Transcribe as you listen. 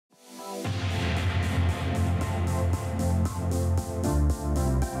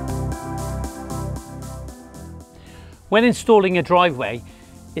When installing a driveway,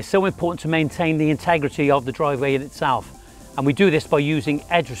 it's so important to maintain the integrity of the driveway in itself. And we do this by using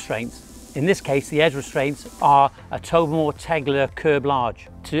edge restraints. In this case, the edge restraints are a Tobermoor Tegeler curb large.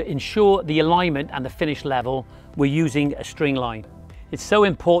 To ensure the alignment and the finish level, we're using a string line. It's so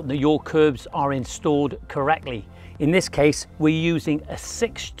important that your curbs are installed correctly. In this case, we're using a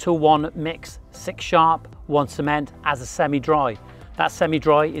 6-to-1 mix, 6 sharp, 1 cement as a semi-dry. That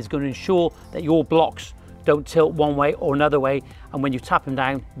semi-dry is going to ensure that your blocks don't tilt one way or another way, and when you tap them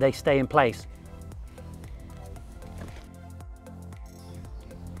down, they stay in place.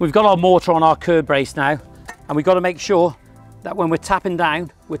 We've got our mortar on our curb brace now, and we've got to make sure that when we're tapping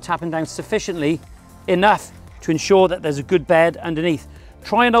down sufficiently enough to ensure that there's a good bed underneath.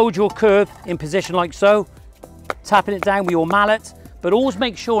 Try and hold your curb in position like so, tapping it down with your mallet, but always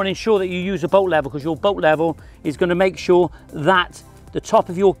make sure and ensure that you use a bolt level, because your bolt level is going to make sure that the top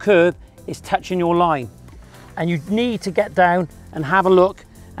of your curb is touching your line. And you need to get down and have a look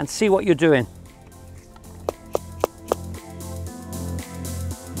and see what you're doing.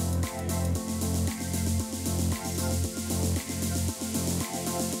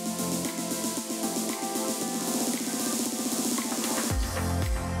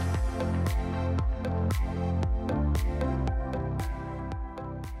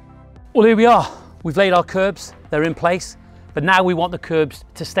 Well, here we are. We've laid our curbs, they're in place, but now we want the curbs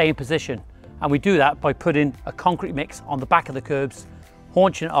to stay in position. And we do that by putting a concrete mix on the back of the curbs,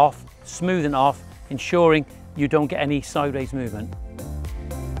 haunching it off, smoothing it off, ensuring you don't get any sideways movement.